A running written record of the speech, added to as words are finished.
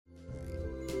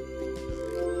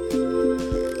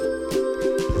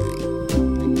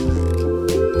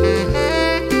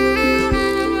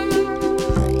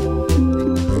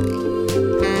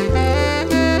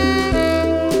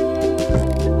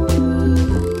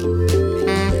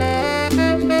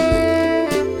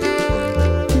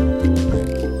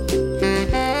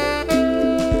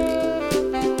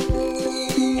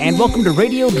welcome to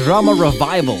Radio Drama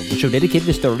Revival, the show dedicated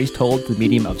to stories told through the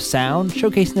medium of sound,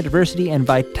 showcasing the diversity and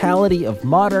vitality of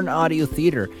modern audio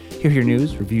theater. Hear your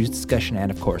news, reviews, discussion,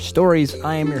 and, of course, stories.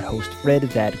 I am your host, Fred,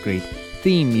 that great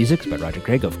theme music by Roger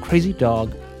Craig of Crazy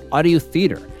Dog Audio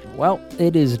Theater. Well,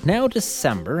 it is now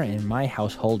December, and in my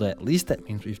household, at least, that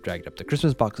means we've dragged up the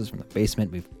Christmas boxes from the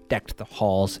basement, we've decked the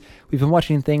halls, we've been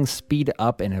watching things speed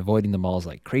up and avoiding the malls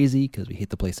like crazy, because we hate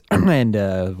the place, and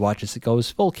watch as it goes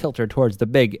full kilter towards the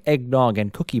big eggnog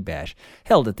and cookie bash,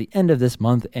 held at the end of this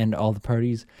month, and all the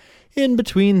parties in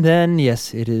between then.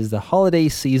 Yes, it is the holiday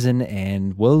season,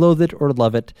 and we'll loathe it or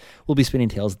love it. We'll be spinning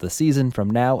tales of the season from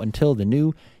now until the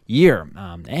new year.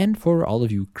 And for all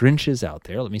of you Grinches out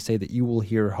there, let me say that you will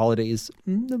hear holidays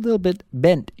a little bit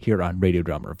bent here on Radio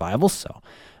Drama Revival, so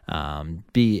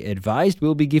be advised,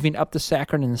 we'll be giving up the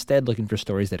saccharine and instead looking for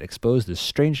stories that expose the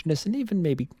strangeness and even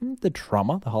maybe the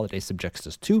trauma the holiday subjects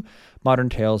us to. Modern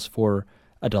tales for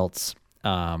adults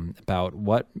about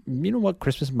what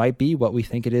Christmas might be, what we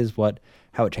think it is,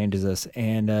 how it changes us,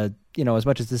 and as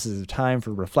much as this is a time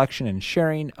for reflection and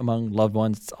sharing among loved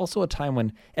ones, it's also a time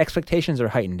when expectations are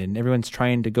heightened and everyone's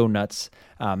trying to go nuts,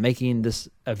 making this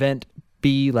event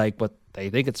be like what they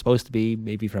think it's supposed to be,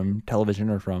 maybe from television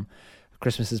or from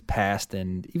Christmases past.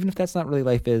 And even if that's not really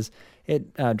life is,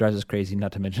 it drives us crazy,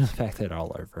 not to mention the fact that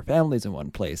all of our families in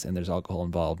one place and there's alcohol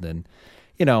involved, and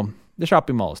the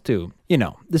shopping malls too.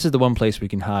 This is the one place we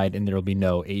can hide and there will be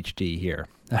no HD here.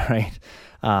 All right.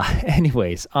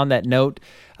 Anyways, on that note,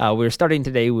 we're starting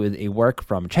today with a work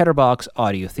from Chatterbox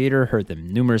Audio Theater. Heard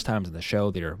them numerous times on the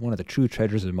show. They're one of the true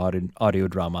treasures of modern audio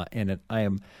drama, and I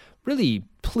am really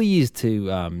pleased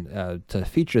to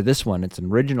feature this one. It's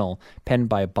an original penned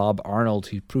by Bob Arnold,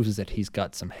 who proves that he's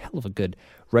got some hell of a good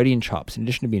writing chops, in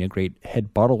addition to being a great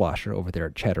head bottle washer over there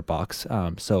at Chatterbox.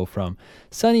 So from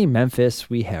sunny Memphis,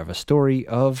 we have a story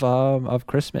of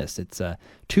Christmas. It's a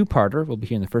two-parter. We'll be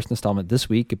hearing the first installment this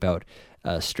week about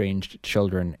estranged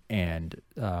children and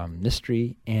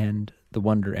mystery and the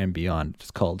wonder and beyond.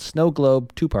 It's called Snow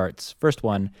Globe, 2 parts. First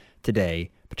one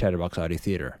today for Chatterbox Audio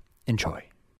Theater. Enjoy.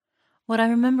 What I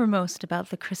remember most about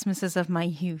the Christmases of my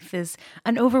youth is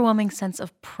an overwhelming sense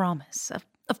of promise,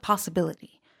 of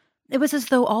possibility. It was as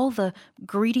though all the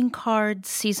greeting cards,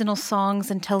 seasonal songs,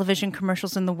 and television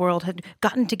commercials in the world had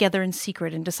gotten together in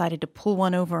secret and decided to pull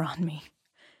one over on me.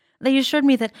 They assured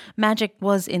me that magic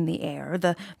was in the air,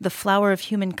 the flower of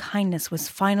human kindness was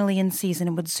finally in season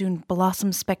and would soon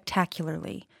blossom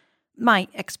spectacularly. My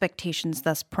expectations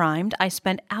thus primed, I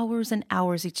spent hours and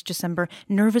hours each December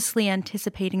nervously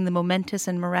anticipating the momentous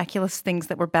and miraculous things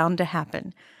that were bound to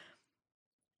happen.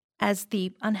 As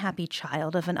the unhappy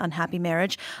child of an unhappy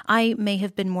marriage, I may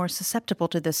have been more susceptible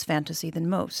to this fantasy than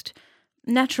most.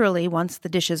 Naturally, once the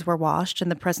dishes were washed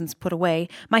and the presents put away,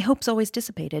 my hopes always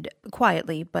dissipated,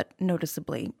 quietly but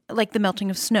noticeably, like the melting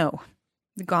of snow.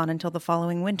 Gone until the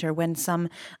following winter, when some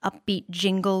upbeat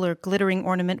jingle or glittering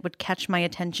ornament would catch my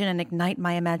attention and ignite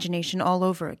my imagination all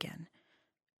over again.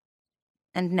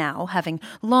 And now, having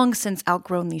long since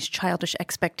outgrown these childish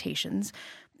expectations,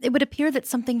 it would appear that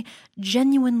something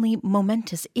genuinely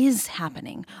momentous is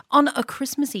happening. On a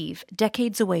Christmas Eve,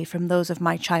 decades away from those of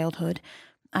my childhood,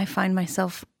 I find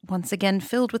myself once again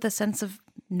filled with a sense of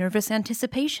nervous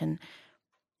anticipation.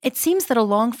 It seems that a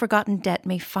long-forgotten debt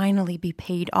may finally be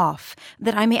paid off,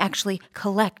 that I may actually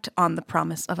collect on the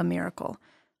promise of a miracle,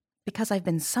 because I've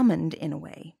been summoned in a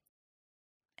way.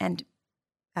 And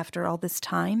after all this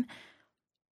time,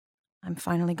 I'm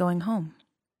finally going home.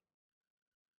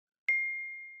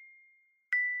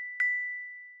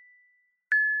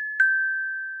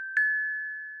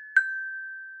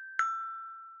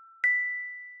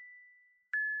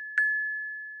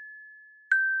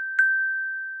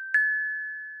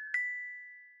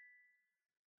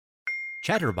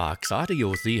 Chatterbox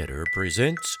Audio Theater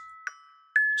presents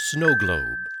Snow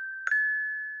Globe,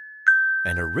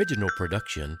 an original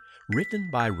production written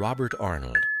by Robert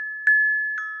Arnold.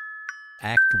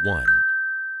 Act 1.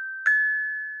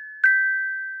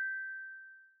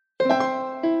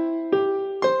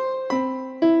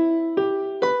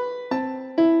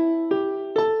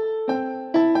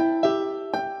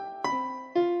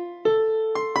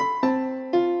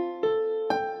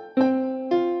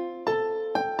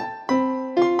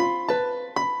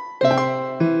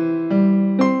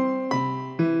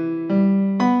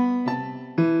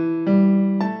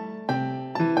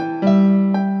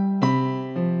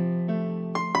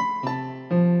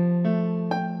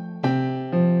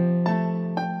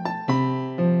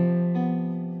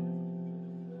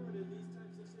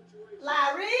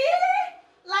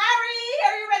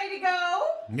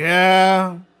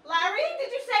 Yeah. Larry,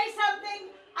 did you say something?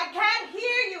 I can't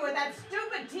hear you with that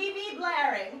stupid TV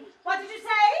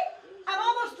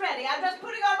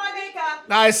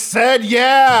I said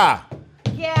yeah!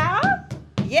 Yeah?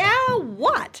 Yeah,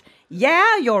 what?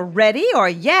 Yeah, you're ready, or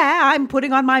yeah, I'm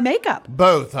putting on my makeup.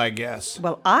 Both, I guess.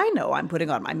 Well, I know I'm putting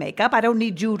on my makeup. I don't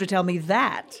need you to tell me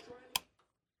that.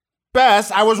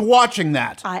 Bess, I was watching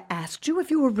that. I asked you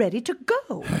if you were ready to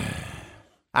go.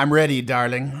 I'm ready,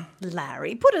 darling.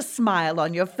 Larry, put a smile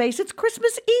on your face. It's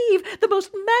Christmas Eve, the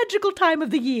most magical time of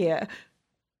the year.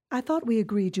 I thought we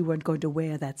agreed you weren't going to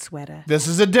wear that sweater. This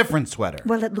is a different sweater.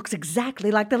 Well, it looks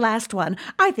exactly like the last one.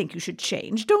 I think you should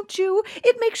change, don't you?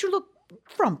 It makes you look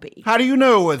frumpy. How do you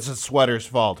know it's a sweater's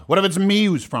fault? What if it's me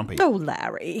who's frumpy? Oh,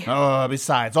 Larry.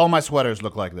 Besides, all my sweaters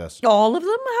look like this. All of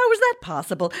them? How is that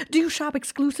possible? Do you shop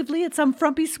exclusively at some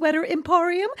frumpy sweater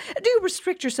emporium? Do you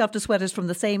restrict yourself to sweaters from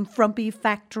the same frumpy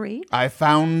factory? I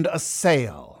found a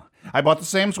sale. I bought the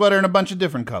same sweater in a bunch of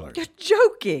different colors. You're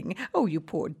joking. Oh, you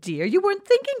poor dear. You weren't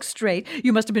thinking straight.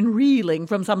 You must have been reeling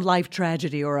from some life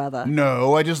tragedy or other.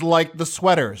 No, I just liked the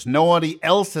sweaters. Nobody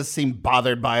else has seemed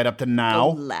bothered by it up to now.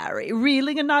 Oh, Larry,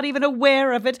 reeling and not even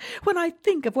aware of it. When I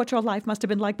think of what your life must have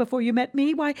been like before you met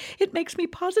me, why, it makes me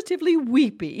positively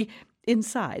weepy.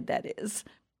 Inside, that is.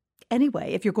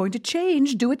 Anyway, if you're going to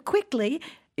change, do it quickly.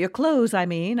 Your clothes, I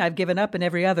mean. I've given up in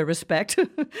every other respect.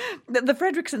 The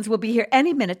Fredricksons will be here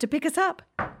any minute to pick us up.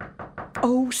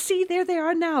 Oh, see, there they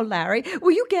are now, Larry.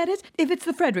 Will you get it? If it's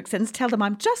the Fredricksons, tell them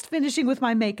I'm just finishing with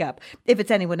my makeup. If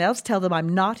it's anyone else, tell them I'm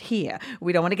not here.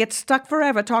 We don't want to get stuck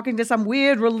forever talking to some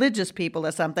weird religious people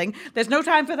or something. There's no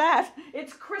time for that.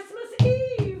 It's Christmas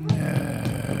Eve.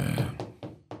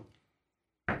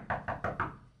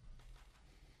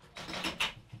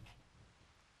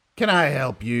 Can I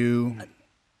help you?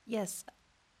 Yes.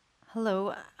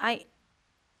 Hello.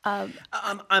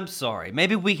 I'm sorry.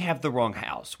 Maybe we have the wrong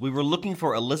house. We were looking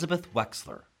for Elizabeth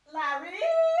Wexler. Larry, who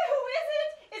is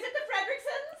it? Is it the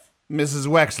Fredricksons? Mrs.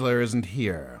 Wexler isn't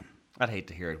here. I'd hate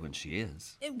to hear it when she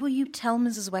is. Will you tell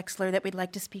Mrs. Wexler that we'd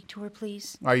like to speak to her,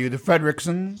 please? Are you the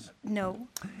Fredricksons? No.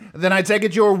 Then I take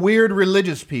it you're weird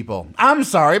religious people. I'm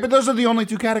sorry, but those are the only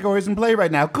two categories in play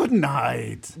right now. Good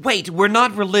night. Wait, we're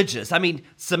not religious. I mean,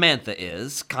 Samantha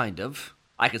is, kind of.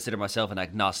 I consider myself an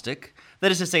agnostic.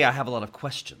 That is to say, I have a lot of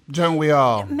questions. Don't we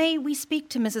all? May we speak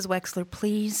to Mrs. Wexler,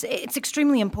 please? It's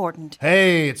extremely important.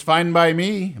 Hey, it's fine by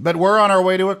me, but we're on our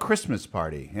way to a Christmas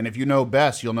party. And if you know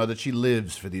Bess, you'll know that she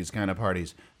lives for these kind of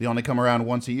parties. They only come around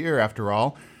once a year, after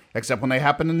all, except when they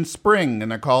happen in spring,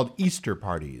 and they're called Easter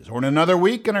parties, or in another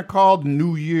week, and are called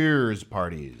New Year's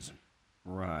parties.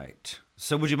 Right.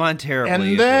 So would you mind terribly And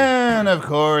if then, of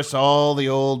course, all the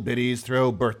old biddies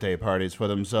throw birthday parties for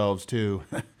themselves, too.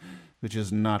 Which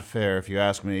is not fair, if you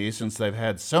ask me. Since they've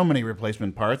had so many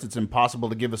replacement parts, it's impossible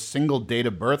to give a single date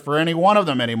of birth for any one of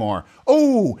them anymore.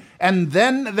 Oh, and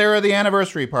then there are the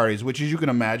anniversary parties, which, as you can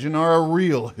imagine, are a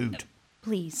real hoot.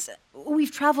 Please.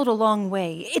 We've traveled a long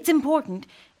way. It's important.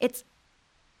 It's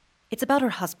about her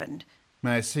husband.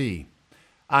 I see.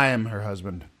 I am her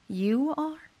husband. You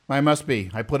are? I must be.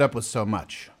 I put up with so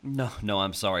much. No,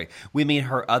 I'm sorry. We mean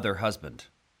her other husband.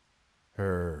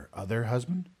 Her other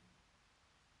husband?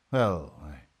 Well,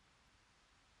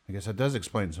 I guess that does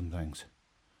explain some things.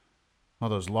 All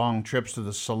those long trips to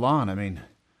the salon, I mean,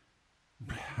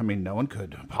 no one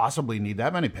could possibly need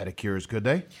that many pedicures, could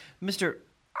they? Mr.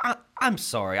 I'm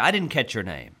sorry. I didn't catch your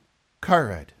name.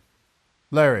 Cartwright.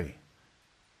 Larry.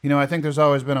 You know, I think there's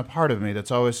always been a part of me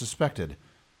that's always suspected.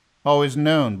 Always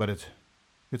known, but it's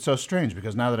so strange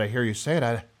because now that I hear you say it,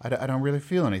 I don't really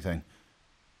feel anything.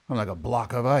 I'm like a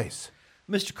block of ice.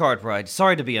 Mr. Cartwright,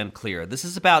 sorry to be unclear. This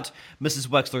is about Mrs.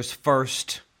 Wexler's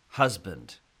first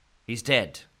husband. He's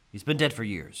dead. He's been dead for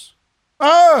years.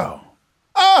 Oh,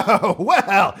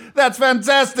 well, that's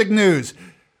fantastic news.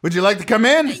 Would you like to come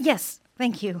in? Yes,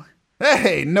 thank you.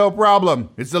 Hey, no problem.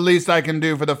 It's the least I can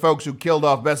do for the folks who killed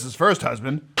off Bess's first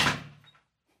husband.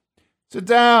 Sit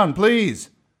down, please.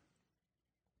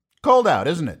 Cold out,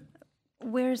 isn't it?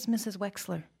 Where's Mrs.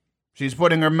 Wexler? She's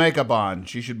putting her makeup on.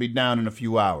 She should be down in a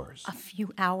few hours. A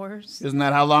few hours? Isn't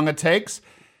that how long it takes?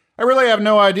 I really have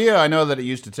no idea. I know that it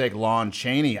used to take Lon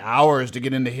Chaney hours to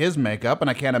get into his makeup, and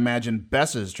I can't imagine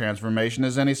Bess's transformation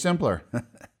is any simpler.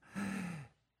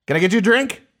 Can I get you a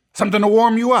drink? Something to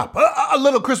warm you up. A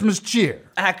little Christmas cheer.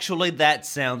 Actually, that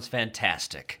sounds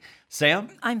fantastic.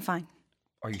 Sam? I'm fine.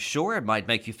 Are you sure? It might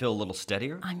make you feel a little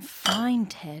steadier. I'm fine,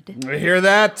 Ted. You hear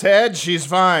that, Ted? She's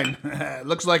fine.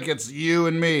 Looks like it's you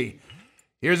and me.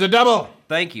 Here's a double.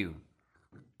 Thank you.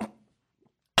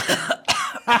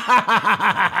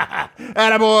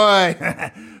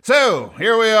 Attaboy. So,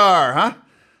 here we are, huh?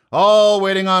 All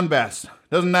waiting on Bess.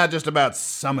 Doesn't that just about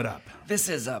sum it up? This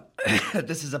is a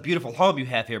beautiful home you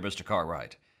have here, Mr.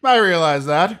 Cartwright. I realize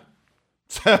that.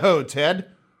 So, Ted,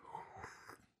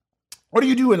 What do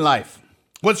you do in life?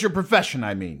 What's your profession,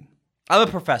 I mean? I'm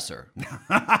a professor.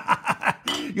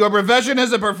 Your profession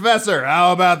is a professor.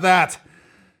 How about that?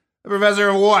 A professor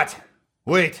of what?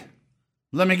 Wait,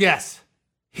 let me guess.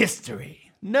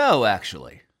 History. No,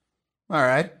 actually. All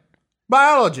right.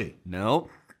 Biology. No.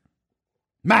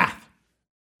 Math.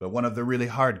 But one of the really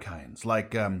hard kinds,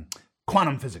 like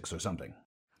quantum physics or something.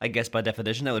 I guess by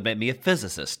definition that would make me a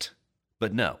physicist.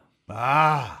 But no.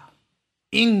 Ah,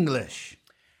 English.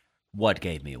 What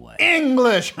gave me away?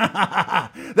 English!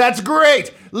 That's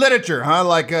great! Literature, huh?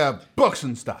 Like books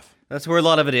and stuff. That's where a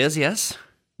lot of it is, yes?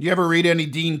 You ever read any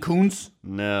Dean Koontz?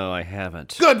 No, I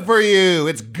haven't. Good for you!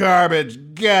 It's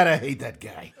garbage. Gotta hate that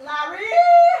guy. Larry,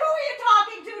 who are you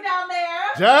talking to down there?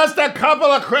 Just a couple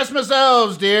of Christmas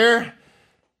elves, dear.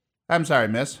 I'm sorry,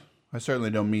 miss. I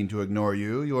certainly don't mean to ignore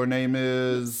you. Your name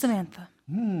is... Samantha.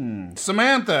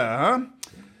 Samantha, huh?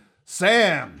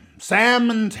 Sam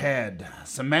and Ted.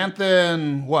 Samantha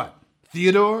and what?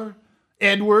 Theodore?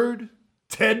 Edward?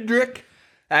 Tedrick?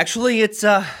 Actually, it's,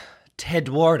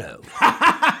 Tedwardo.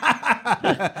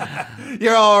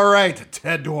 You're all right,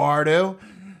 Tedwardo.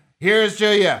 Here's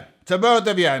to you. To both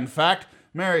of you, in fact.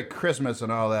 Merry Christmas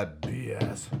and all that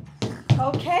BS.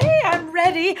 Okay, I'm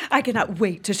ready. I cannot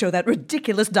wait to show that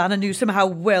ridiculous Donna Newsom how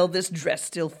well this dress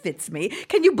still fits me.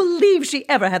 Can you believe she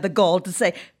ever had the gall to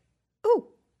say... Oh,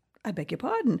 I beg your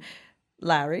pardon.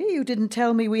 Larry, you didn't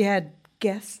tell me we had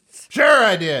guests. Sure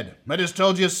I did. I just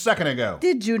told you a second ago.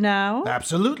 Did you now?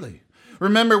 Absolutely.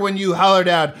 Remember when you hollered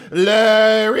out,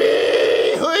 Larry,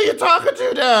 who are you talking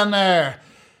to down there?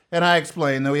 And I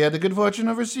explained that we had the good fortune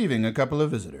of receiving a couple of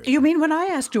visitors. You mean when I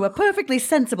asked you a perfectly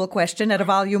sensible question at a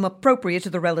volume appropriate to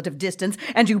the relative distance,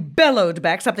 and you bellowed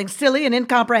back something silly and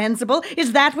incomprehensible?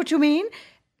 Is that what you mean?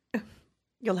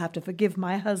 You'll have to forgive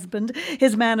my husband.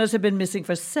 His manners have been missing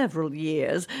for several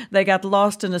years. They got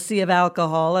lost in a sea of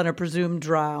alcohol and are presumed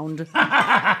drowned.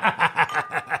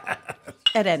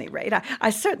 At any rate, I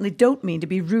certainly don't mean to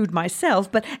be rude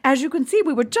myself, but as you can see,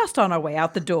 we were just on our way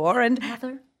out the door and...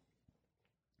 Mother?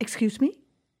 Excuse me?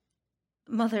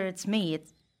 Mother, it's me.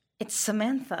 It's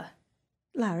Samantha.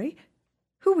 Larry,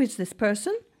 who is this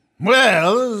person?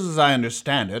 Well, as I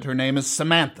understand it, her name is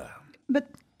Samantha.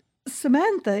 But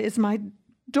Samantha is my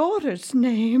daughter's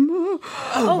name.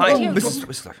 My dear Mrs.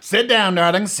 Whistler. Sit down,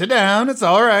 darling. Sit down. It's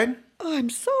all right. Oh,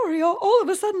 I'm sorry. All of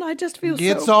a sudden, I just feel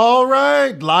It's so... all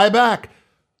right. Lie back.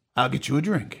 I'll get you a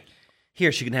drink.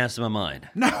 Here, she can have some of mine.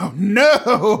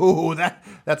 No.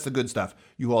 That's the good stuff.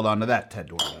 You hold on to that, Ted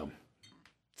Doyle.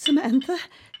 Samantha,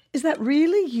 is that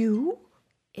really you?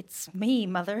 It's me,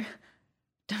 Mother.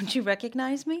 Don't you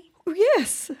recognize me?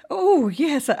 Yes. Oh,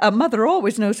 yes. A mother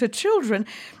always knows her children.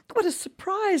 What a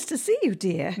surprise to see you,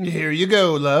 dear. Here you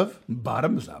go, love.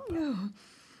 Bottoms up.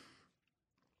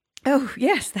 Oh,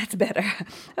 yes, that's better.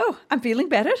 Oh, I'm feeling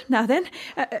better. Now then,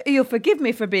 you'll forgive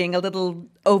me for being a little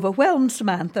overwhelmed,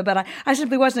 Samantha, but I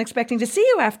simply wasn't expecting to see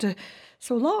you after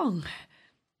so long.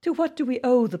 To what do we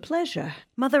owe the pleasure?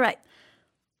 Mother,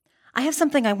 I have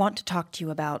something I want to talk to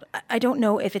you about. I don't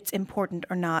know if it's important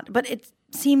or not, but it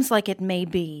seems like it may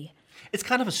be. It's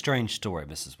kind of a strange story,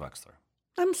 Mrs. Wexler.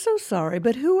 I'm so sorry,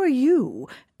 but who are you?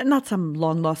 Not some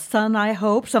long-lost son, I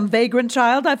hope, some vagrant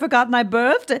child I've forgotten I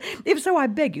birthed? If so, I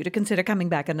beg you to consider coming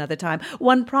back another time.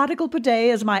 One prodigal per day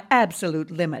is my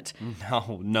absolute limit.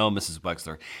 No, Mrs.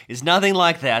 Wexler. It's nothing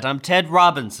like that. I'm Ted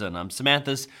Robinson. I'm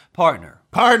Samantha's partner.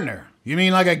 Partner? You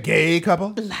mean like a gay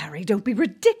couple? Larry, don't be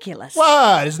ridiculous.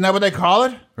 What? Isn't that what they call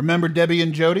it? Remember Debbie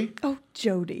and Jody? Oh,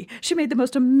 Jody. She made the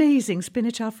most amazing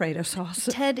spinach Alfredo sauce.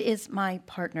 Ted is my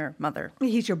partner, Mother.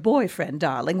 He's your boyfriend,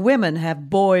 darling. Women have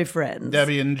boyfriends.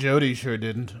 Debbie and Jody sure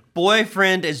didn't.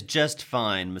 Boyfriend is just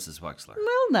fine, Mrs. Wexler.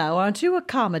 Well, now, aren't you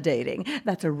accommodating?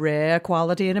 That's a rare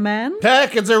quality in a man.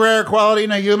 Heck, it's a rare quality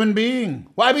in a human being.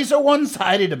 Why be so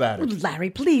one-sided about it? Larry,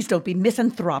 please don't be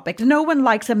misanthropic. No one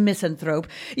likes a misanthrope.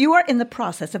 You are in the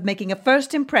process of making a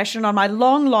first impression on my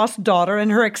long-lost daughter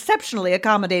and her exceptionally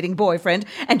accommodating boyfriend,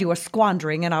 and you are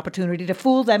squandering an opportunity to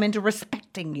fool them into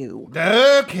respecting you.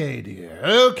 Okay, dear,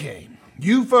 okay.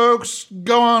 You folks,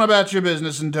 go on about your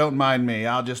business and don't mind me.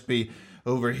 I'll just be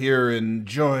over here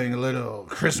enjoying a little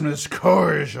Christmas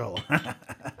cordial.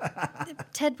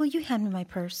 Ted, will you hand me my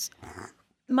purse?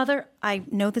 Mother, I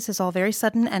know this is all very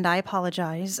sudden, and I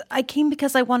apologize. I came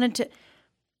because I wanted to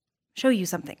show you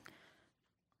something.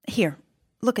 Here,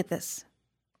 look at this.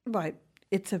 Why,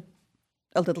 it's a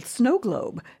little snow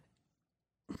globe.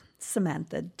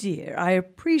 Samantha, dear, I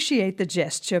appreciate the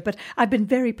gesture, but I've been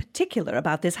very particular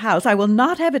about this house. I will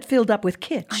not have it filled up with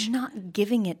kitsch. I'm not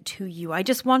giving it to you. I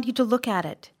just want you to look at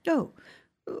it. Oh,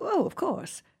 of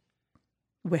course.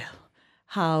 Well,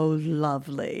 how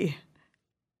lovely.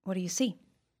 What do you see?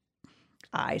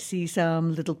 I see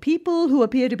some little people who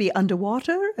appear to be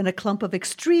underwater and a clump of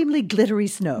extremely glittery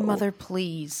snow. Mother,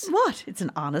 please. What? It's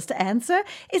an honest answer.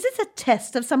 Is this a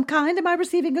test of some kind? Am I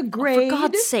receiving a grade? For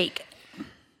God's sake.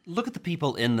 Look at the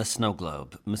people in the snow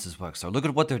globe, Mrs. Wexler. Look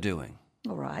at what they're doing.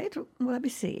 All right. Well, let me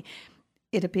see.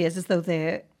 It appears as though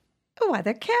they're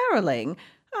caroling.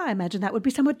 I imagine that would be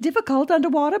somewhat difficult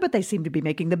underwater, but they seem to be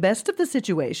making the best of the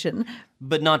situation.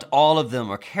 But not all of them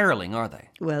are caroling, are they?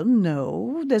 Well,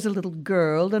 no. There's a little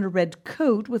girl in a red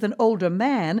coat with an older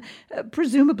man,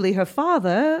 presumably her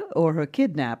father or her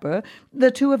kidnapper.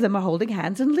 The two of them are holding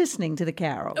hands and listening to the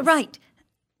carols. Right.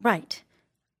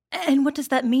 And what does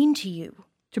that mean to you?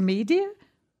 To me, dear?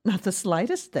 Not the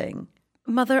slightest thing.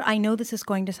 Mother, I know this is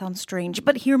going to sound strange,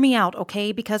 but hear me out,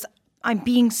 okay? Because I'm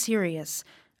being serious.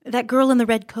 That girl in the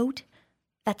red coat,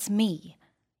 that's me.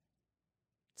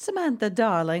 Samantha,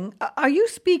 darling, are you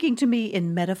speaking to me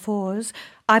in metaphors?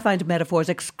 I find metaphors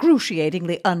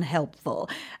excruciatingly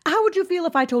unhelpful. How would you feel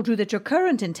if I told you that your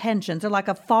current intentions are like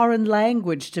a foreign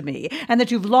language to me, and that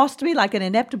you've lost me like an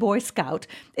inept Boy Scout?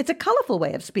 It's a colorful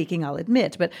way of speaking, I'll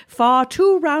admit, but far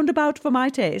too roundabout for my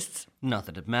tastes. Not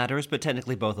that it matters, but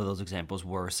technically both of those examples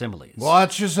were similes.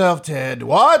 Watch yourself, Ted.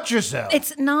 Watch yourself.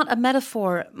 It's not a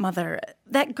metaphor, Mother.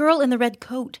 That girl in the red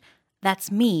coat,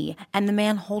 that's me, and the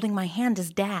man holding my hand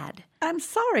is Dad. I'm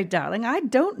sorry, darling. I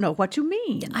don't know what you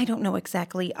mean. I don't know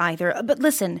exactly either. But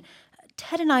listen,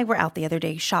 Ted and I were out the other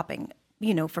day shopping,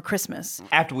 for Christmas.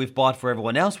 After we've bought for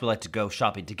everyone else, we like to go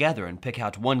shopping together and pick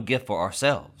out one gift for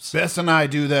ourselves. Bess and I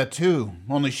do that too,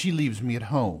 only she leaves me at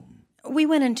home. We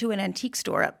went into an antique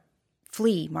store, a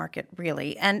flea market,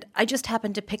 really, and I just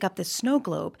happened to pick up this snow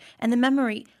globe, and the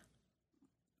memory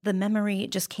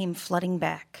just came flooding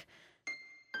back.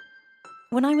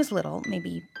 When I was little,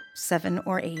 maybe 7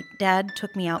 or 8, Dad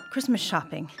took me out Christmas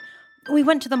shopping. We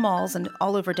went to the malls and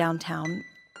all over downtown.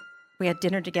 We had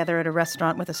dinner together at a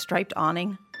restaurant with a striped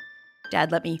awning.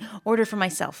 Dad let me order for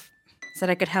myself, said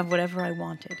I could have whatever I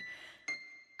wanted.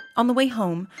 On the way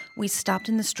home, we stopped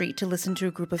in the street to listen to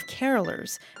a group of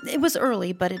carolers. It was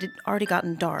early, but it had already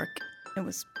gotten dark. It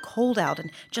was cold out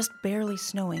and just barely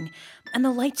snowing, and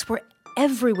the lights were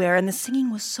everywhere, and the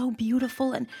singing was so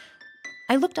beautiful, and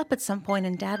I looked up at some point,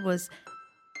 and Dad was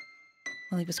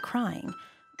crying.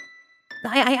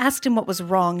 I asked him what was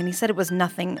wrong, and he said it was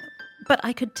nothing, but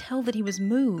I could tell that he was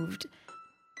moved.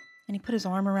 And he put his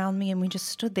arm around me, and we just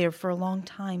stood there for a long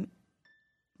time,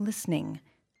 listening,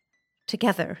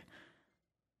 together.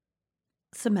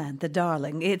 Samantha,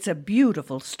 darling, it's a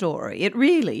beautiful story. It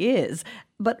really is.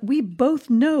 But we both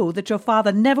know that your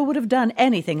father never would have done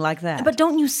anything like that. But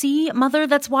don't you see, Mother?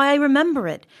 That's why I remember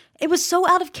it. It was so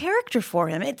out of character for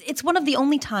him. It's one of the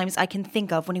only times I can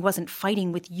think of when he wasn't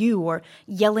fighting with you or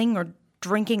yelling or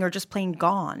drinking or just plain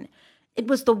gone. It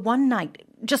was the one night,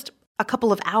 just a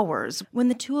couple of hours, when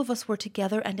the two of us were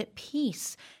together and at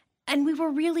peace. And we were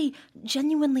really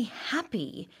genuinely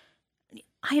happy.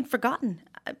 I had forgotten.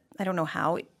 I don't know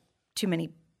how. Too many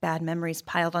bad memories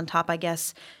piled on top, I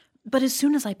guess. But as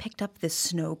soon as I picked up this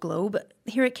snow globe,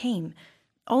 here it came.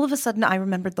 All of a sudden, I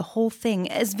remembered the whole thing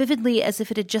as vividly as if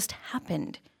it had just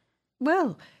happened.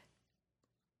 Well,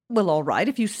 all right,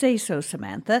 if you say so,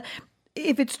 Samantha.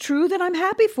 If it's true, then I'm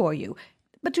happy for you.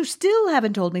 But you still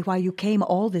haven't told me why you came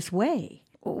all this way.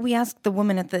 We asked the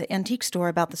woman at the antique store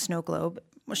about the snow globe.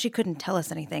 Well, she couldn't tell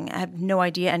us anything. I have no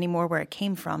idea anymore where it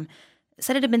came from.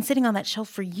 Said it had been sitting on that shelf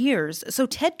for years, so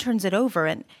Ted turns it over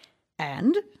and...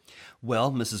 And?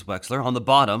 Well, Mrs. Wexler, on the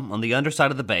bottom, on the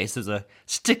underside of the base, is a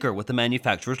sticker with the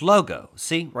manufacturer's logo.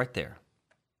 See, right there.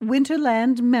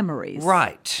 Winterland Memories.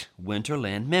 Right,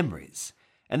 Winterland Memories.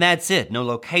 And that's it. No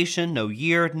location, no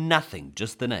year, nothing,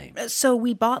 just the name. So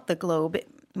we bought the globe. It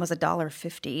was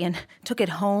 $1.50 and took it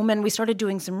home, and we started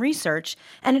doing some research,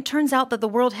 and it turns out that the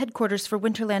world headquarters for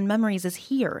Winterland Memories is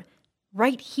here.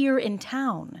 Right here in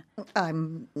town.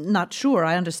 I'm not sure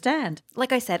I understand.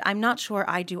 Like I said, I'm not sure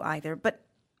I do either. But,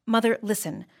 Mother,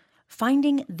 listen.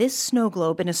 Finding this snow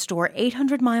globe in a store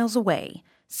 800 miles away,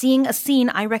 seeing a scene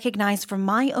I recognize from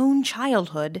my own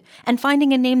childhood, and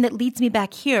finding a name that leads me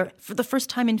back here for the first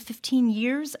time in 15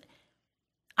 years,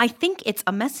 I think it's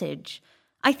a message.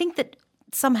 I think that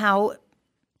somehow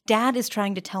Dad is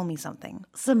trying to tell me something.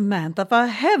 Samantha, for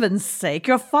heaven's sake,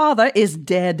 your father is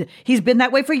dead. He's been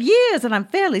that way for years, and I'm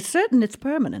fairly certain it's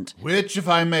permanent. Which, if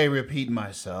I may repeat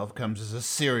myself, comes as a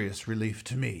serious relief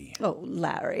to me. Oh,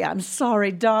 Larry, I'm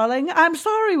sorry, darling. I'm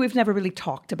sorry we've never really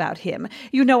talked about him.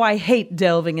 You know I hate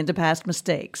delving into past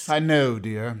mistakes. I know,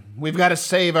 dear. We've got to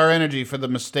save our energy for the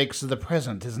mistakes of the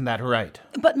present, isn't that right?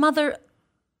 But, Mother,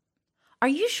 are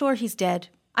you sure he's dead?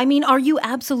 I mean, are you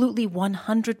absolutely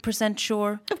 100%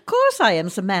 sure? Of course I am,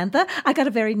 Samantha. I got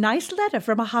a very nice letter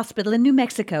from a hospital in New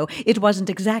Mexico. It wasn't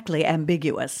exactly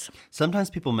ambiguous. Sometimes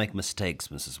people make mistakes,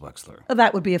 Mrs. Wexler.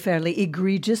 That would be a fairly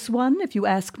egregious one, if you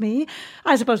ask me.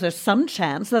 I suppose there's some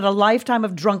chance that a lifetime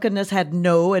of drunkenness had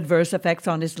no adverse effects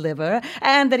on his liver,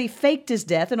 and that he faked his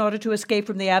death in order to escape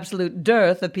from the absolute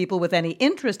dearth of people with any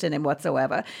interest in him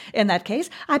whatsoever. In that case,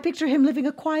 I picture him living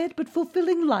a quiet but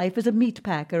fulfilling life as a meat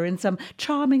packer in some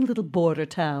charming little border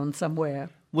town somewhere.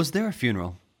 Was there a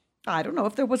funeral? I don't know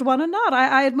if there was one or not.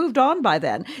 I had moved on by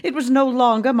then. It was no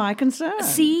longer my concern.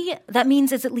 See, that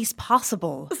means it's at least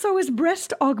possible. So is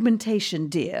breast augmentation,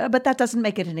 dear, but that doesn't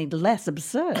make it any less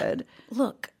absurd.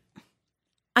 Look,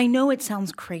 I know it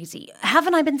sounds crazy.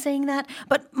 Haven't I been saying that?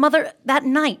 But, Mother, that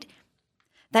night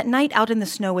out in the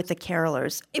snow with the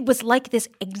carolers, it was like this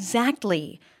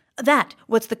exactly. That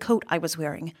was the coat I was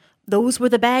wearing. Those were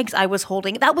the bags I was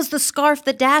holding. That was the scarf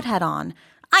that Dad had on.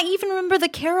 I even remember the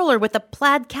caroler with the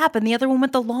plaid cap and the other one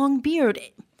with the long beard.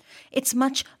 It's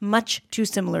much, much too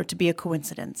similar to be a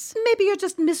coincidence. Maybe you're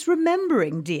just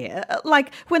misremembering, dear.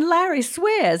 Like when Larry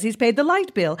swears he's paid the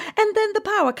light bill, and then the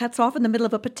power cuts off in the middle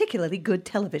of a particularly good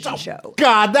television show.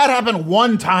 God, that happened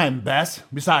one time, Bess.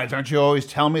 Besides, aren't you always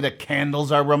telling me that candles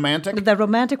are romantic? They're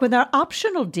romantic when they're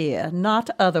optional, dear, not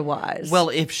otherwise. Well,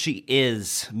 if she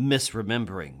is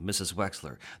misremembering, Mrs.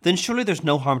 Wexler, then surely there's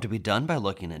no harm to be done by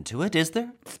looking into it, is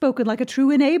there? Spoken like a true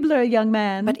enabler, young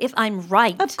man. But if I'm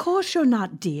right... Of course you're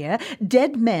not, dear.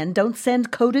 Dead men don't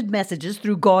send coded messages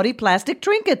through gaudy plastic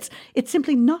trinkets. It's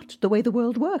simply not the way the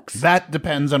world works. That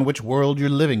depends on which world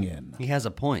you're living in. He has a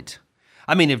point.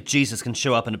 I mean, if Jesus can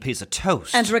show up in a piece of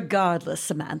toast. And regardless,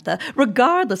 Samantha,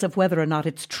 regardless of whether or not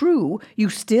it's true,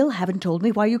 you still haven't told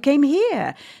me why you came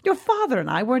here. Your father and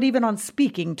I weren't even on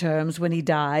speaking terms when he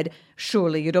died.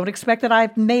 Surely you don't expect that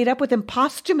I've made up with him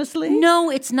posthumously? No,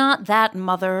 it's not that,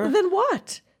 Mother. Then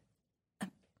what?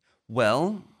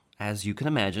 Well, as you can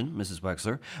imagine, Mrs.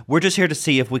 Wexler, we're just here to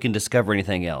see if we can discover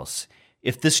anything else.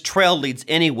 If this trail leads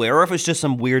anywhere, or if it's just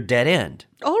some weird dead end.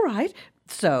 All right.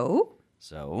 So,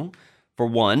 for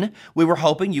one, we were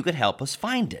hoping you could help us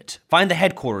find it. Find the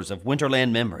headquarters of Winterland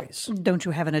Memories. Don't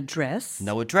you have an address?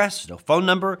 No address, no phone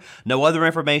number, no other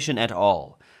information at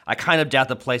all. I kind of doubt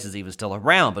the place is even still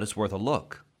around, but it's worth a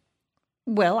look.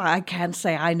 Well, I can't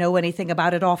say I know anything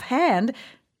about it offhand,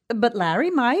 but Larry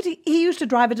might. He used to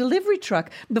drive a delivery truck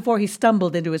before he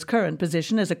stumbled into his current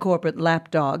position as a corporate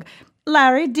lapdog.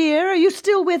 Larry, dear, are you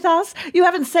still with us? You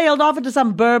haven't sailed off into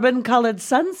some bourbon-colored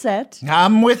sunset.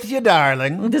 I'm with you,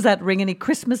 darling. Does that ring any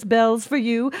Christmas bells for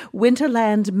you?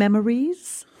 Winterland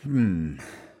memories? You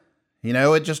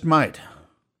know, it just might.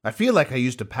 I feel like I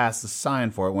used to pass the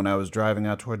sign for it when I was driving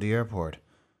out toward the airport.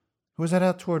 Or was that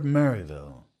out toward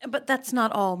Maryville? But that's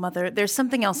not all, Mother. There's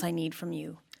something else I need from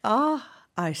you. Ah,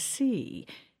 I see.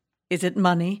 Is it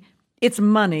money? It's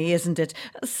money, isn't it?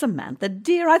 Samantha,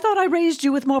 dear, I thought I raised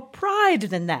you with more pride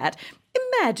than that.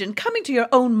 Imagine coming to your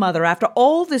own mother after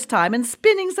all this time and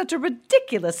spinning such a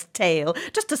ridiculous tale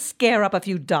just to scare up a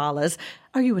few dollars.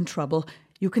 Are you in trouble?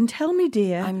 You can tell me,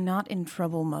 dear. I'm not in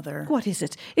trouble, Mother. What is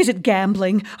it? Is it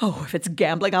gambling? Oh, if it's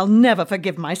gambling, I'll never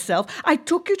forgive myself. I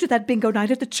took you to that bingo night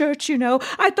at the church, you know.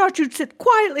 I thought you'd sit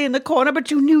quietly in the corner,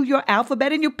 but you knew your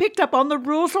alphabet and you picked up on the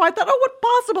rules, so I thought, oh, what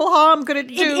possible harm could it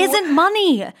do? It isn't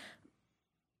money.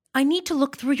 I need to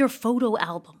look through your photo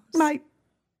albums. My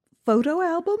photo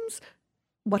albums?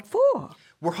 What for?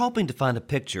 We're hoping to find a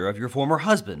picture of your former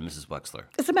husband, Mrs. Wexler.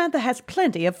 Samantha has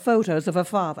plenty of photos of her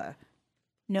father.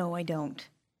 No, I don't.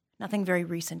 Nothing very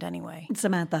recent, anyway.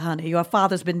 Samantha, honey, your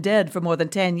father's been dead for more than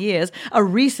 10 years. A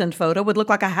recent photo would look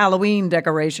like a Halloween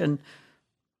decoration.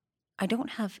 I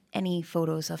don't have any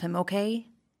photos of him, okay?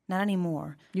 Not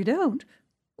anymore. You don't?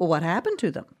 Well, what happened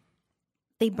to them?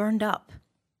 They burned up.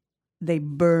 They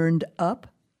burned up?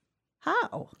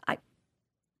 How?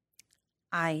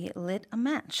 I lit a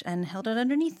match and held it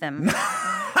underneath them.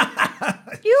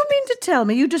 You mean to tell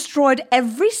me you destroyed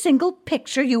every single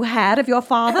picture you had of your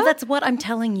father? That's what I'm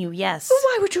telling you, yes.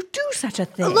 Why would you do such a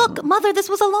thing? Look, Mother, this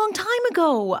was a long time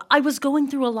ago. I was going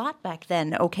through a lot back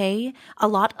then, okay? A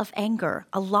lot of anger,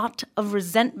 a lot of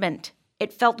resentment.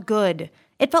 It felt good.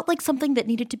 It felt like something that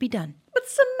needed to be done. But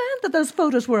Samantha, those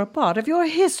photos were a part of your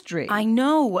history. I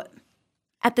know.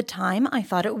 At the time, I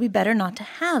thought it would be better not to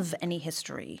have any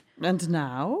history. And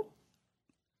now?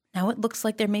 Now it looks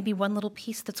like there may be one little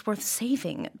piece that's worth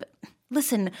saving. But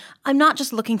listen, I'm not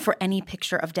just looking for any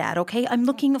picture of Dad, okay? I'm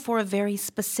looking for a very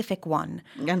specific one.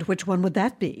 And which one would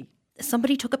that be?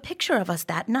 Somebody took a picture of us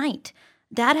that night.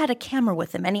 Dad had a camera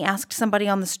with him, and he asked somebody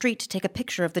on the street to take a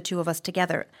picture of the two of us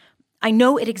together. I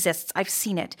know it exists. I've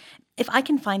seen it. If I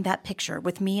can find that picture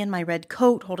with me in my red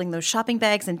coat holding those shopping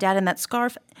bags and Dad in that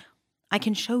scarf, I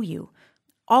can show you.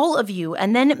 All of you,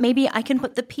 and then maybe I can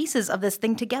put the pieces of this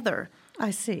thing together.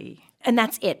 I see. And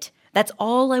that's it. That's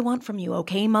all I want from you,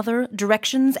 okay, Mother?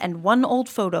 Directions and one old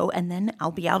photo, and then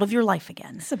I'll be out of your life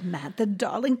again. Samantha,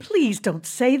 darling, please don't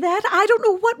say that. I don't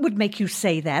know what would make you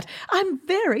say that. I'm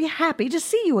very happy to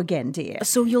see you again, dear.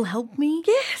 So you'll help me?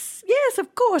 Yes,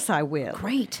 of course I will.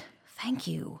 Great. Thank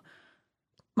you.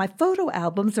 My photo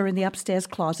albums are in the upstairs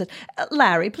closet.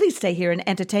 Larry, please stay here and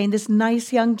entertain this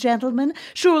nice young gentleman.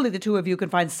 Surely the two of you can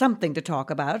find something to talk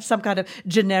about, some kind of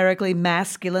generically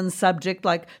masculine subject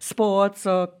like sports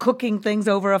or cooking things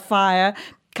over a fire.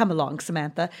 Come along,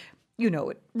 Samantha. You know,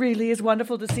 it really is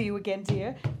wonderful to see you again,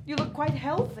 dear. You look quite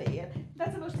healthy, and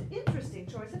that's the most interesting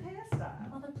choice of hairstyle.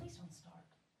 Mother, please don't start.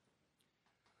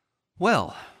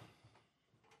 Well,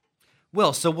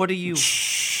 so what do you...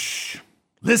 Shh.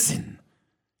 Listen.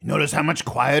 Notice how much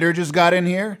quieter just got in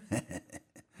here?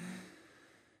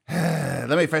 Let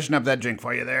me freshen up that drink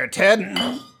for you there, Ted.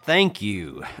 Thank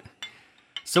you.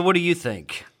 So what do you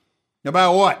think?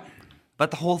 About what? About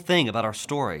the whole thing, about our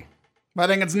story. I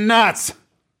think it's nuts.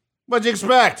 What'd you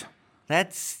expect?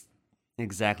 That's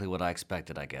exactly what I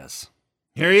expected, I guess.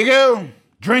 Here you go.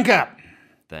 Drink up.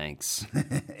 Thanks.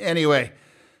 Anyway,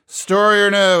 story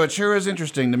or no, it sure is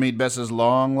interesting to meet Bess's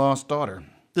long-lost daughter.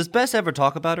 Does Bess ever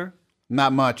talk about her?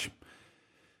 Not much.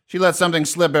 She lets something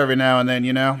slip every now and then,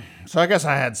 you know. So I guess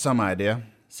I had some idea.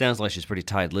 Sounds like she's pretty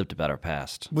tight-lipped about her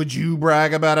past. Would you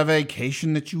brag about a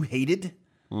vacation that you hated?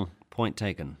 Point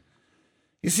taken.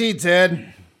 You see,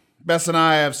 Ted, Bess and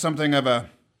I have something of an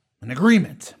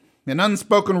agreement, an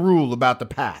unspoken rule about the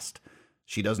past.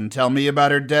 She doesn't tell me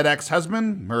about her dead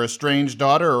ex-husband, her estranged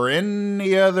daughter, or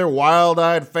any other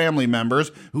wild-eyed family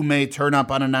members who may turn up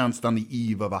unannounced on the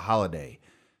eve of a holiday.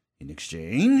 In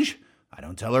exchange, I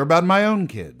don't tell her about my own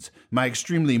kids, my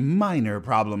extremely minor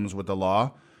problems with the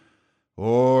law,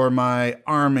 or my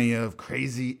army of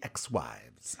crazy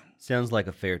ex-wives. Sounds like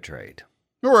a fair trade.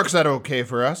 It works out okay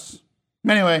for us.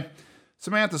 Anyway,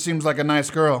 Samantha seems like a nice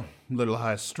girl. A little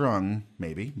high-strung,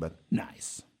 maybe, but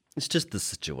nice. It's just the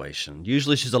situation.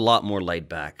 Usually she's a lot more laid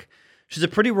back. She's a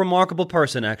pretty remarkable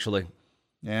person, actually.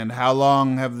 And how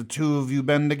long have the two of you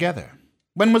been together?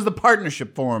 When was the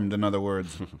partnership formed, in other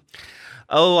words?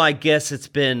 Oh, I guess it's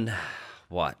been,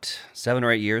 7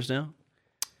 or 8 years now?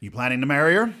 You planning to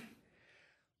marry her?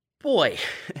 Boy,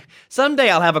 someday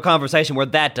I'll have a conversation where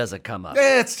that doesn't come up.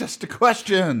 It's just a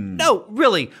question. No,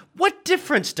 really, what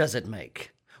difference does it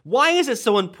make? Why is it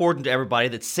so important to everybody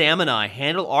that Sam and I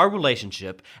handle our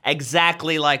relationship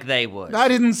exactly like they would? I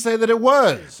didn't say that it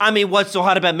was. I mean, what's so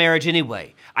hot about marriage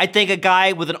anyway? I think a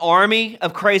guy with an army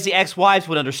of crazy ex-wives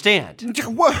would understand.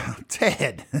 What?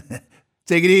 Ted,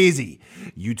 take it easy.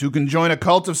 You two can join a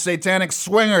cult of satanic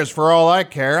swingers for all I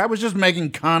care. I was just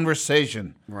making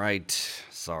conversation. Right,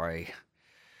 sorry.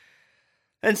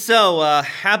 And so,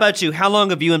 how about you? How long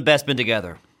have you and Bess been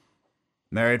together?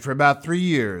 Married for about 3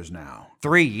 years now.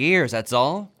 3 years, that's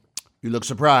all? You look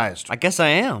surprised. I guess I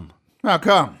am. How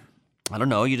come? I don't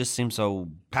know, you just seem so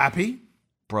Happy?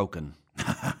 broken.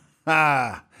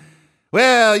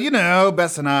 Well, you know,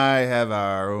 Bess and I have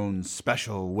our own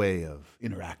special way of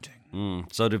interacting.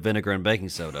 So do vinegar and baking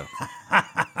soda.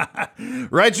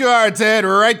 Right you are, Ted,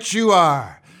 right you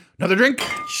are. Another drink?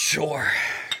 Sure.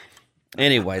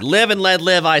 Anyway, live and let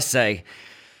live, I say.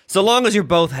 So long as you're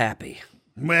both happy.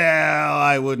 Well,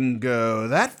 I wouldn't go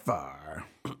that far.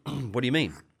 What do you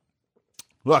mean?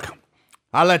 Look,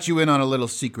 I'll let you in on a little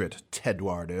secret,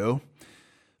 Tedwardo.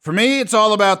 For me, it's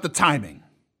all about the timing.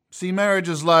 See, marriage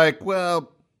is like,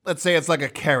 well, let's say it's like a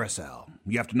carousel.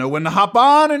 You have to know when to hop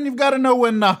on, and you've got to know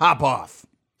when to hop off.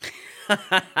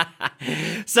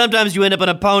 Sometimes you end up on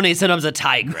a pony, sometimes a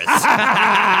tigress.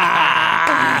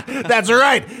 That's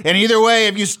right. And either way,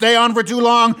 if you stay on for too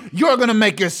long, you're going to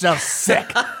make yourself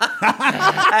sick.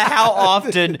 How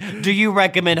often do you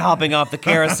recommend hopping off the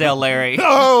carousel, Larry?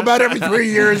 Oh, about every 3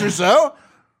 years or so.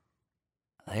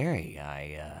 Larry,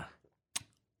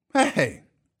 Hey,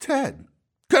 Ted,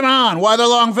 come on. Why the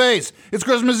long face? It's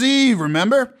Christmas Eve,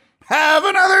 remember? Have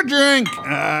another drink.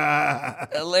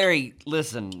 Larry,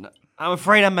 listen, I'm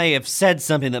afraid I may have said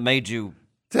something that made you...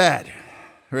 Ted,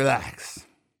 relax.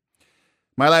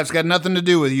 My life's got nothing to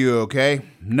do with you, okay?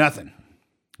 Nothing.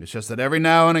 It's just that every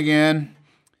now and again,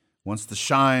 once the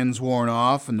shine's worn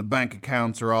off and the bank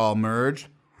accounts are all merged,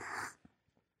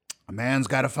 a man's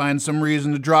got to find some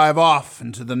reason to drive off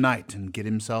into the night and get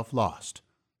himself lost.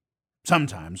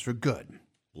 Sometimes for good.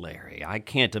 Larry, I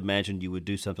can't imagine you would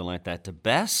do something like that to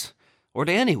Bess or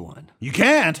to anyone. You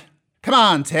can't? Come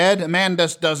on, Ted. A man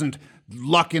just doesn't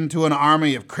luck into an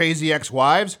army of crazy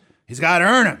ex-wives. He's got to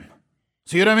earn them.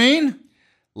 See what I mean?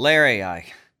 Larry, I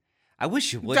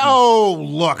wish you wouldn't. Oh,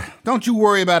 look. Don't you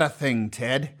worry about a thing,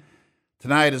 Ted.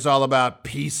 Tonight is all about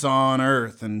peace on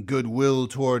earth and goodwill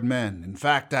toward men. In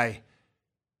fact,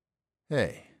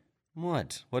 Hey.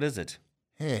 What? What is it?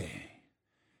 Hey.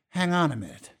 Hang on a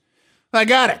minute. I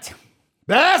got it.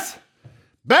 Bess!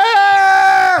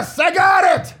 Bess! I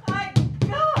got it! My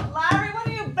God, Larry, what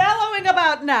are you bellowing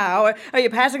about now? Are you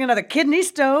passing another kidney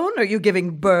stone? Are you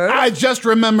giving birth? I just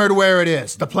remembered where it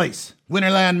is. The place.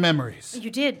 Winterland Memories.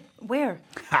 You did? Where?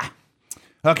 Ha!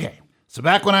 Okay. So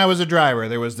back when I was a driver,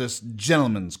 there was this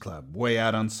gentleman's club way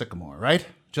out on Sycamore, right?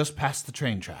 Just past the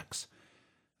train tracks.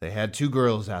 They had 2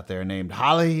 girls out there named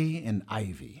Holly and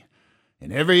Ivy.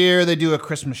 And every year they do a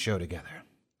Christmas show together.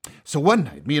 So one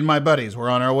night, me and my buddies were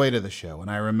on our way to the show,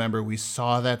 and I remember we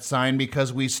saw that sign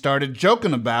because we started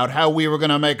joking about how we were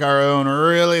going to make our own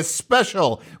really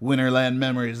special Winterland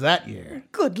Memories that year.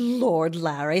 Good Lord,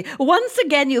 Larry. Once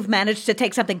again, you've managed to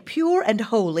take something pure and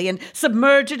holy and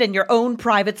submerge it in your own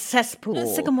private cesspool.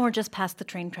 Sycamore just past the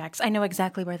train tracks. I know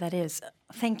exactly where that is.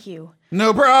 Thank you.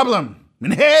 No problem.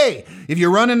 And hey, if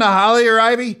you run into Holly or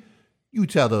Ivy, you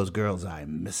tell those girls I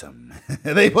miss them.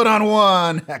 They put on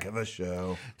one heck of a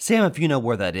show. Sam, if you know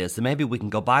where that is, then maybe we can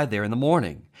go by there in the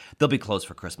morning. They'll be closed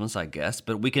for Christmas, I guess,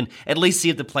 but we can at least see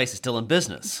if the place is still in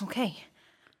business. Okay.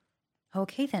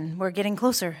 Okay, then. We're getting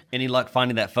closer. Any luck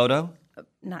finding that photo?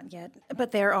 Not yet,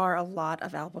 but there are a lot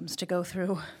of albums to go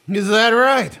through. Is that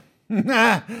right?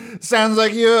 Sounds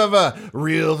like you have a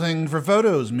real thing for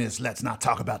photos, miss. Let's not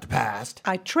talk about the past.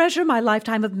 I treasure my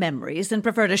lifetime of memories and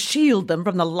prefer to shield them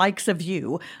from the likes of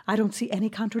you. I don't see any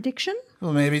contradiction.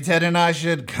 Well, maybe Ted and I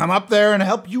should come up there and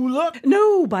help you look.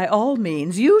 No, by all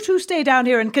means. You two stay down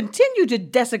here and continue to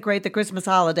desecrate the Christmas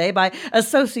holiday by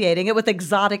associating it with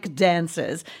exotic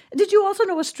dances. Did you also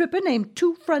know a stripper named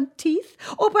Two Front Teeth?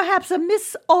 Or perhaps a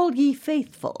Miss All Ye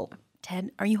Faithful?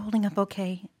 Ted, are you holding up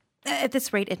okay? At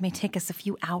this rate, it may take us a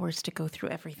few hours to go through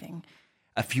everything.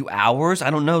 A few hours? I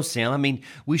don't know, Sam. I mean,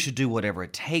 we should do whatever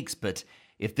it takes, but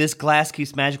if this glass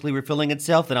keeps magically refilling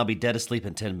itself, then I'll be dead asleep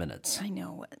in 10 minutes. I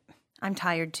know. I'm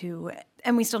tired, too.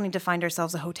 And we still need to find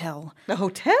ourselves a hotel. A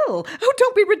hotel? Oh,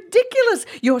 don't be ridiculous.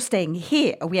 You're staying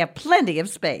here. We have plenty of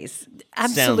space.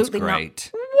 Absolutely Sounds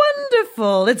great.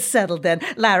 Wonderful. It's settled then.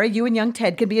 Larry, you and young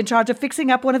Ted can be in charge of fixing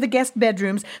up one of the guest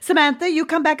bedrooms. Samantha, you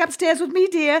come back upstairs with me,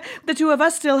 dear. The two of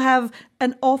us still have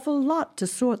an awful lot to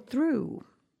sort through.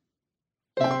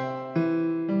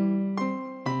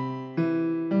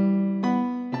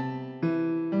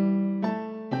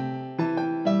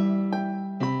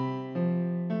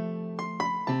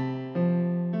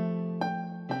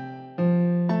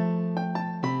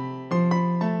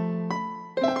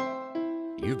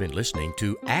 You've been listening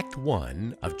to Act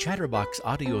 1 of Chatterbox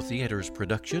Audio Theater's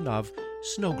production of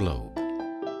Snow Globe,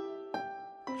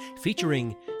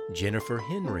 featuring Jennifer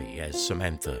Henry as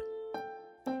Samantha,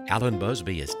 Alan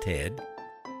Busby as Ted,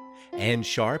 Ann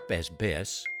Sharp as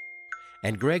Bess,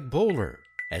 and Greg Bowler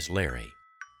as Larry.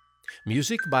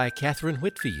 Music by Catherine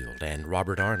Whitfield and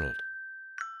Robert Arnold.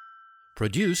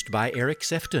 Produced by Eric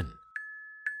Sefton.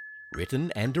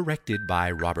 Written and directed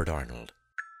by Robert Arnold.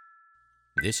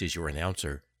 This is your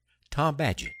announcer, Tom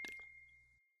Badgett.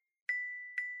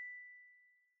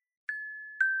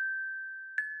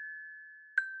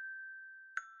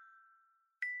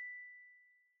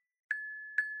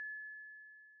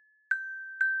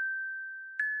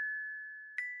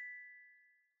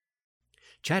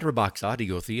 Chatterbox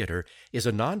Audio Theater is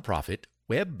a nonprofit,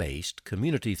 web-based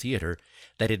community theater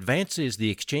that advances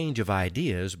the exchange of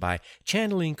ideas by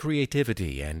channeling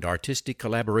creativity and artistic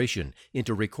collaboration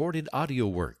into recorded audio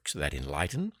works that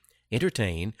enlighten,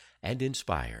 entertain, and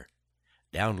inspire.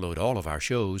 Download all of our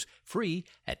shows free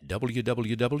at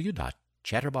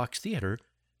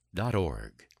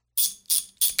www.chatterboxtheater.org.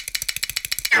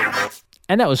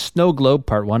 And that was Snow Globe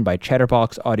Part 1 by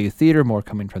Chatterbox Audio Theater. More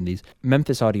coming from these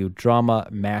Memphis Audio Drama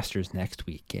Masters next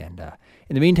week. And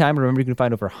in the meantime, remember you can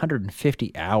find over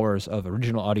 150 hours of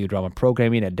original audio drama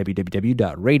programming at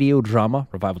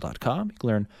www.radiodramarevival.com. You can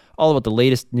learn all about the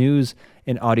latest news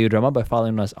in audio drama by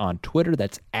following us on Twitter.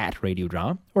 That's at Radio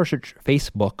Drama. Or search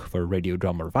Facebook for Radio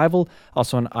Drama Revival.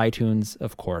 Also on iTunes,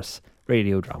 of course,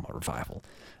 Radio Drama Revival.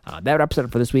 That wraps it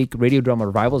up for this week. Radio Drama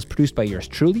Revival is produced by yours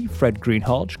truly, Fred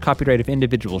Greenhalgh. Copyright of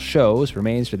individual shows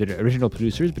remains for the original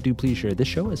producers, but do please share this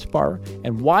show as far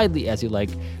and widely as you like.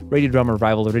 Radio Drama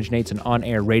Revival originates in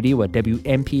on-air radio at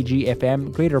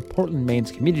WMPG-FM, Greater Portland,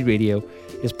 Maine's community radio.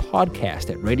 It is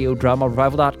podcast at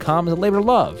radiodramarevival.com as a labor of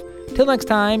love Till next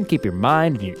time, keep your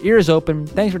mind and your ears open.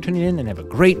 Thanks for tuning in and have a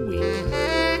great week.